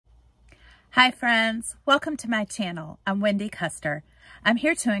Hi friends, welcome to my channel. I'm Wendy Custer. I'm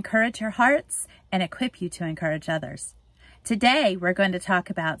here to encourage your hearts and equip you to encourage others. Today we're going to talk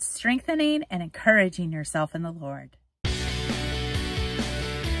about strengthening and encouraging yourself in the Lord.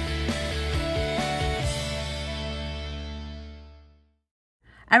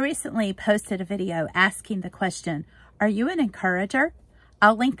 I recently posted a video asking the question, are you an encourager?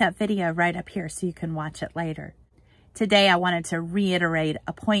 I'll link that video right up here so you can watch it later. Today, I wanted to reiterate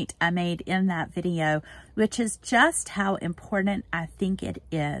a point I made in that video, which is just how important I think it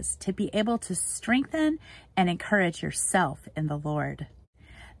is to be able to strengthen and encourage yourself in the Lord.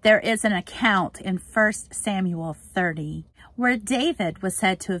 There is an account in 1 Samuel 30 where David was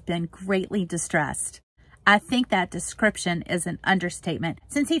said to have been greatly distressed. I think that description is an understatement,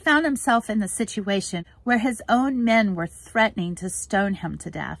 since he found himself in the situation where his own men were threatening to stone him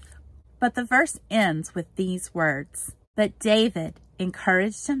to death. But the verse ends with these words, "But David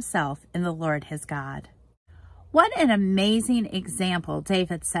encouraged himself in the Lord his God." What an amazing example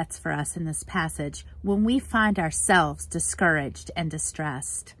David sets for us in this passage when we find ourselves discouraged and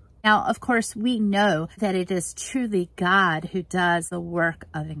distressed. Now, of course, we know that it is truly God who does the work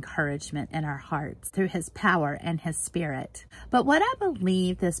of encouragement in our hearts through his power and his spirit. But what I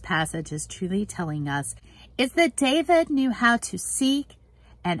believe this passage is truly telling us is that David knew how to seek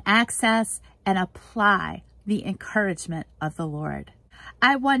and access and apply the encouragement of the Lord.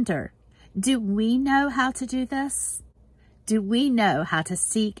 I wonder, do we know how to do this? Do we know how to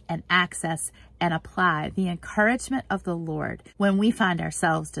seek and access and apply the encouragement of the Lord when we find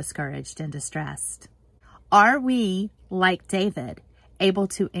ourselves discouraged and distressed? Are we, like David, able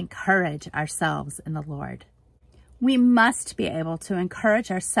to encourage ourselves in the Lord? We must be able to encourage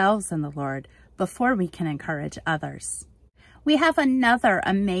ourselves in the Lord before we can encourage others. We have another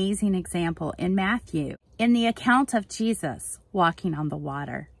amazing example in Matthew, in the account of Jesus walking on the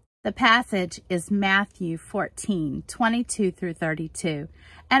water. The passage is Matthew 14:22 through 32,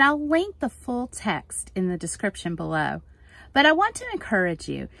 and I'll link the full text in the description below. But I want to encourage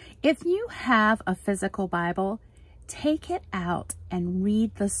you, if you have a physical Bible, take it out and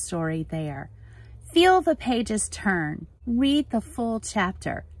read the story there. Feel the pages turn, read the full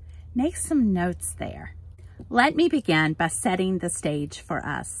chapter, make some notes there. Let me begin by setting the stage for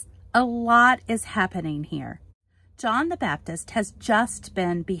us. A lot is happening here. John the Baptist has just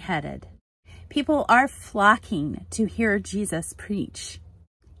been beheaded. People are flocking to hear Jesus preach.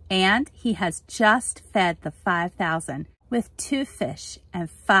 And he has just fed the 5,000 with 2 fish and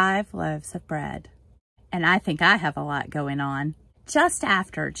 5 loaves of bread. And I think I have a lot going on. Just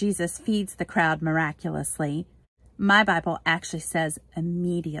after Jesus feeds the crowd miraculously, my Bible actually says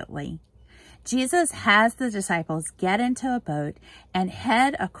immediately, Jesus has the disciples get into a boat and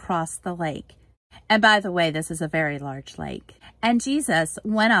head across the lake. And by the way, this is a very large lake. And Jesus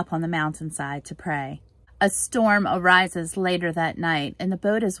went up on the mountainside to pray. A storm arises later that night, and the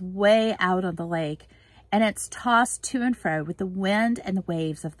boat is way out on the lake, and it's tossed to and fro with the wind and the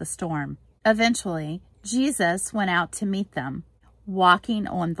waves of the storm. Eventually, Jesus went out to meet them, walking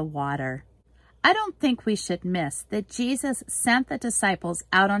on the water. I don't think we should miss that Jesus sent the disciples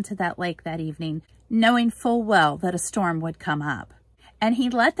out onto that lake that evening, knowing full well that a storm would come up. And he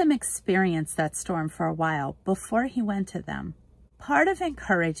let them experience that storm for a while before he went to them. Part of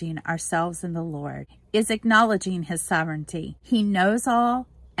encouraging ourselves in the Lord is acknowledging his sovereignty. He knows all,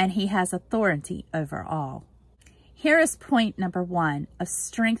 and he has authority over all. Here is point number 1 of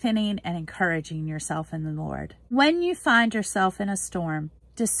strengthening and encouraging yourself in the Lord. When you find yourself in a storm,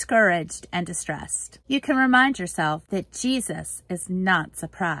 discouraged and distressed, you can remind yourself that Jesus is not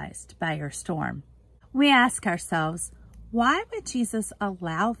surprised by your storm. We ask ourselves, why would Jesus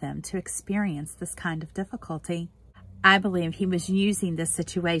allow them to experience this kind of difficulty? I believe he was using this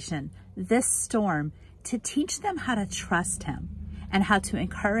situation, this storm, to teach them how to trust him and how to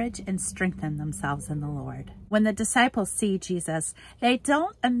encourage and strengthen themselves in the Lord. When the disciples see Jesus, they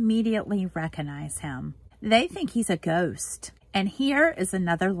don't immediately recognize him. They think he's a ghost. And here is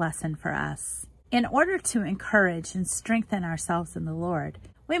another lesson for us. In order to encourage and strengthen ourselves in the Lord,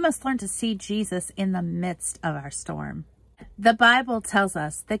 we must learn to see Jesus in the midst of our storm. The Bible tells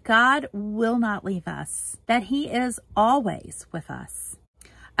us that God will not leave us, that he is always with us.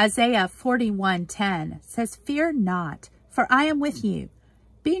 Isaiah 41:10 says, "Fear not, for I am with you.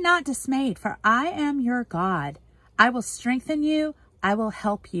 Be not dismayed, for I am your God. I will strengthen you, I will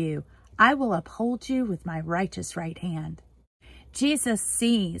help you. I will uphold you with my righteous right hand." Jesus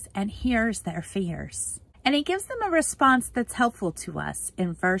sees and hears their fears, and he gives them a response that's helpful to us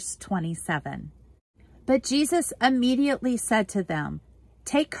in verse 27. But Jesus immediately said to them,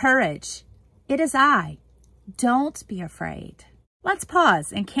 "Take courage. It is I. Don't be afraid." Let's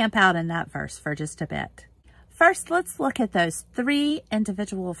pause and camp out in that verse for just a bit. First, let's look at those 3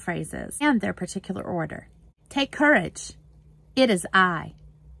 individual phrases and their particular order. Take courage. It is I.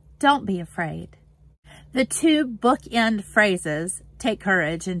 Don't be afraid. The 2 bookend phrases, take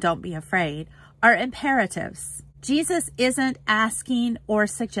courage and don't be afraid, are imperatives. Jesus isn't asking or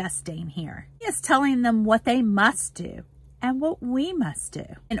suggesting here. He is telling them what they must do and what we must do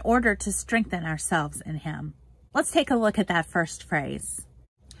in order to strengthen ourselves in Him. Let's take a look at that first phrase.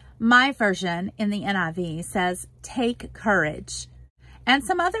 My version in the NIV says, take courage. And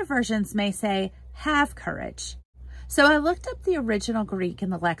some other versions may say, have courage. So I looked up the original Greek in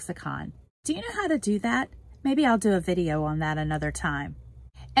the lexicon. Do you know how to do that? Maybe I'll do a video on that another time.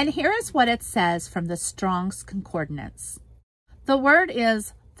 And here is what it says from the Strong's Concordance. The word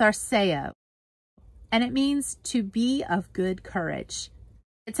is tharseo, and it means to be of good courage.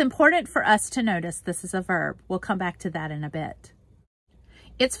 It's important for us to notice this is a verb. We'll come back to that in a bit.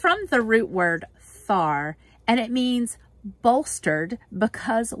 It's from the root word thar, and it means bolstered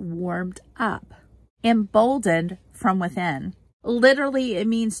because warmed up, emboldened from within. Literally, it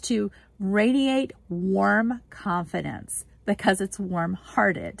means to radiate warm confidence because it's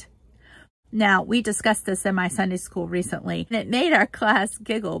warm-hearted. Now, we discussed this in my Sunday school recently, and it made our class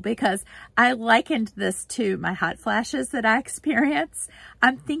giggle because I likened this to my hot flashes that I experience.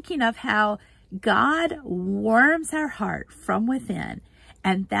 I'm thinking of how God warms our heart from within,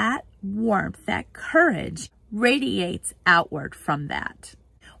 and that warmth, that courage, radiates outward from that.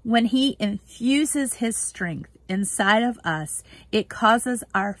 When He infuses His strength inside of us, it causes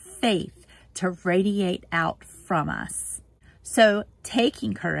our faith to radiate out from us. So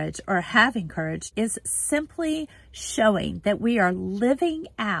taking courage or having courage is simply showing that we are living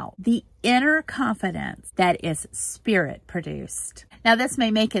out the inner confidence that is Spirit produced. Now, this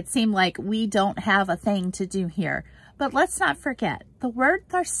may make it seem like we don't have a thing to do here, but let's not forget the word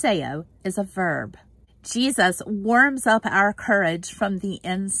tharseo is a verb. Jesus warms up our courage from the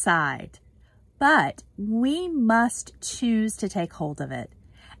inside, but we must choose to take hold of it.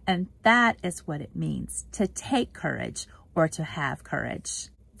 And that is what it means to take courage or to have courage.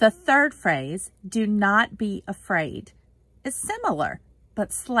 The third phrase, do not be afraid, is similar,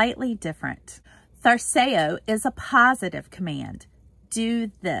 but slightly different. Tharseo is a positive command.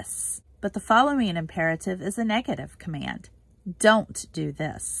 Do this. But the following imperative is a negative command. Don't do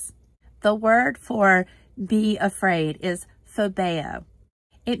this. The word for be afraid is phobeo.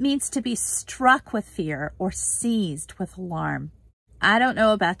 It means to be struck with fear or seized with alarm. I don't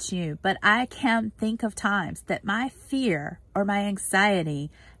know about you, but I can think of times that my fear or my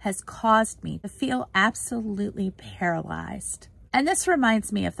anxiety has caused me to feel absolutely paralyzed. And this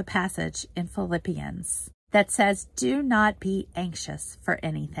reminds me of the passage in Philippians that says, do not be anxious for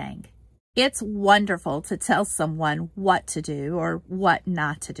anything. It's wonderful to tell someone what to do or what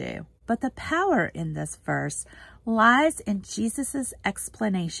not to do. But the power in this verse lies in Jesus's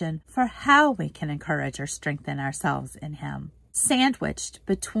explanation for how we can encourage or strengthen ourselves in Him. Sandwiched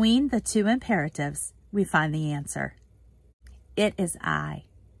between the 2 imperatives, we find the answer. It is I.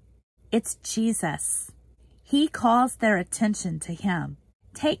 It's Jesus. He calls their attention to Him.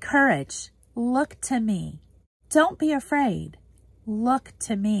 Take courage. Look to me. Don't be afraid. Look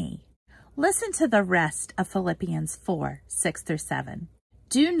to me. Listen to the rest of Philippians 4, 6 through 7.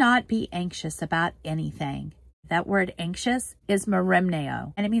 Do not be anxious about anything. That word anxious is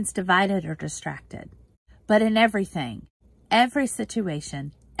merimneo, and it means divided or distracted. But in everything, every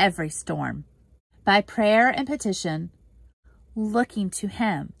situation, every storm, by prayer and petition, looking to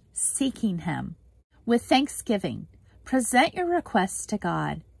Him, seeking Him, with thanksgiving, present your requests to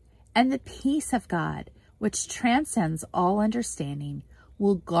God, and the peace of God, which transcends all understanding,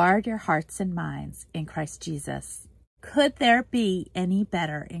 will guard your hearts and minds in Christ Jesus. Could there be any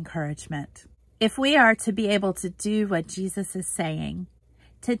better encouragement? If we are to be able to do what Jesus is saying,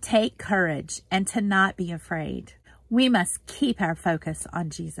 to take courage and to not be afraid, we must keep our focus on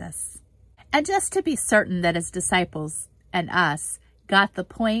Jesus. And just to be certain that His disciples and us got the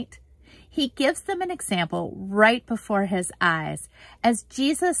point, He gives them an example right before His eyes as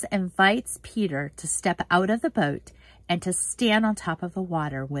Jesus invites Peter to step out of the boat and to stand on top of the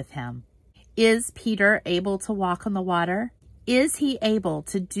water with Him. Is Peter able to walk on the water? Is he able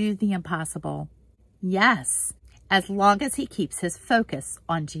to do the impossible? Yes, as long as he keeps his focus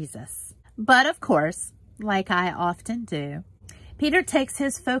on Jesus. But of course, like I often do, Peter takes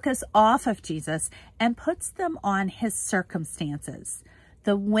his focus off of Jesus and puts them on his circumstances,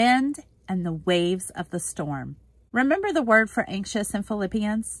 the wind and the waves of the storm. Remember the word for anxious in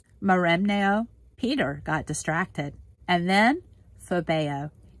Philippians? Merimneo. Peter got distracted. And then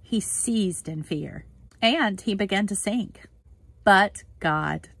phobeo. He seized in fear. And he began to sink. but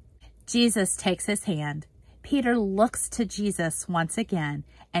God. Jesus takes his hand. Peter looks to Jesus once again,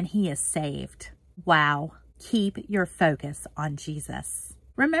 and he is saved. Wow. Keep your focus on Jesus.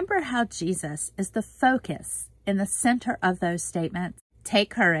 Remember how Jesus is the focus in the center of those statements. Take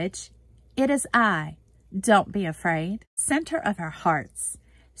courage. It is I. Don't be afraid. Center of our hearts.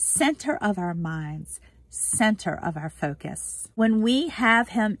 Center of our minds. Center of our focus. When we have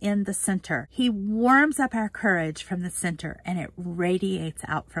him in the center, he warms up our courage from the center and it radiates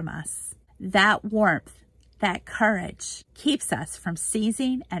out from us. That warmth, that courage keeps us from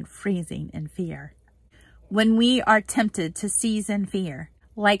seizing and freezing in fear. When we are tempted to seize in fear,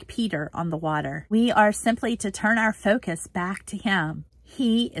 like Peter on the water, we are simply to turn our focus back to him.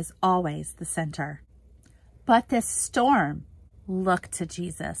 He is always the center. But this storm, look to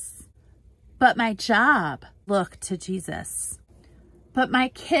Jesus. But my job, look to Jesus. But my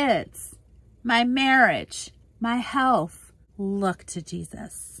kids, my marriage, my health, look to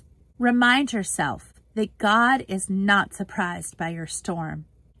Jesus. Remind yourself that God is not surprised by your storm.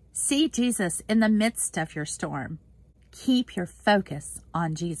 See Jesus in the midst of your storm. Keep your focus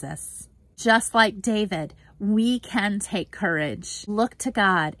on Jesus. Just like David, we can take courage. Look to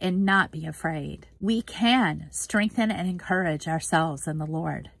God and not be afraid. We can strengthen and encourage ourselves in the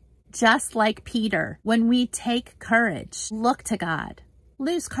Lord. Just like Peter, when we take courage, look to God.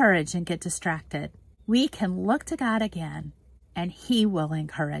 Lose courage and get distracted. We can look to God again, and he will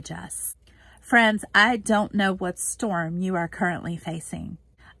encourage us. Friends, I don't know what storm you are currently facing.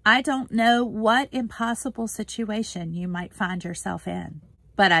 I don't know what impossible situation you might find yourself in.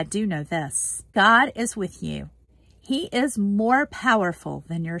 But I do know this. God is with you. He is more powerful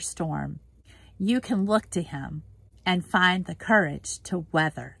than your storm. You can look to him and find the courage to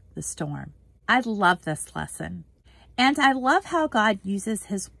weather the storm. I love this lesson. And I love how God uses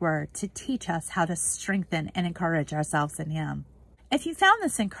his word to teach us how to strengthen and encourage ourselves in him. If you found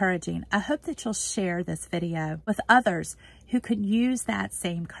this encouraging, I hope that you'll share this video with others who could use that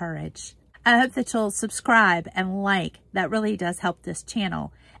same courage. I hope that you'll subscribe and like. That really does help this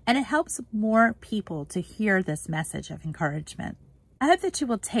channel, and it helps more people to hear this message of encouragement. I hope that you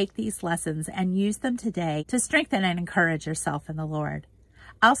will take these lessons and use them today to strengthen and encourage yourself in the Lord.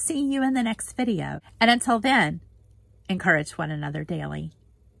 I'll see you in the next video, and until then, encourage one another daily.